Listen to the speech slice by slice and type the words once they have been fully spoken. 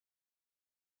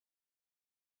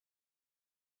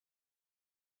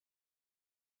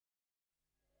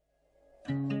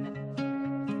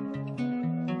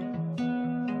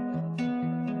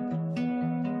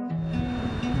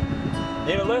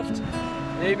Need a lift?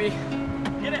 Maybe.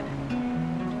 Get it.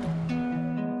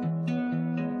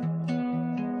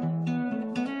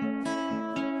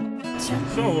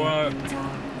 So,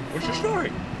 what's your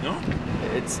story? No?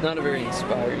 It's not a very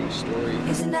inspiring story.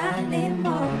 Me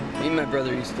and my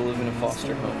brother used to live in a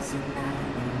foster home.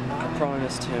 I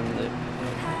promised him that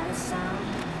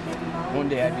one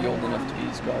day I'd be old enough to be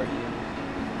his guardian,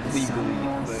 legally,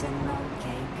 but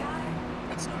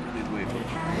that's not really the way it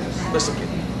works. Listen, kid.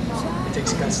 It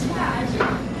takes guts to do.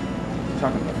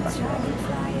 Talking about back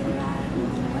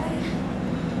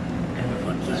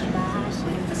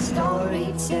a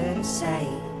story to say.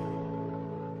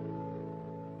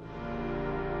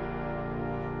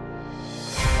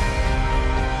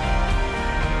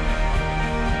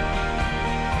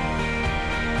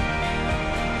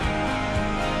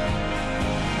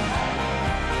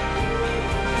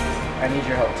 I need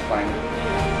your help to find her.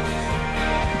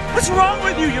 What's wrong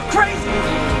with you? You're crazy!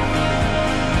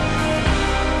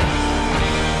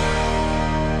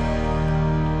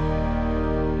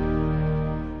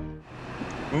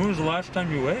 When was the last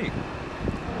time you ate?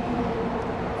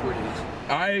 4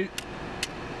 days.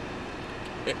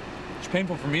 It's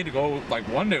painful for me to go like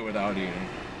one day without eating.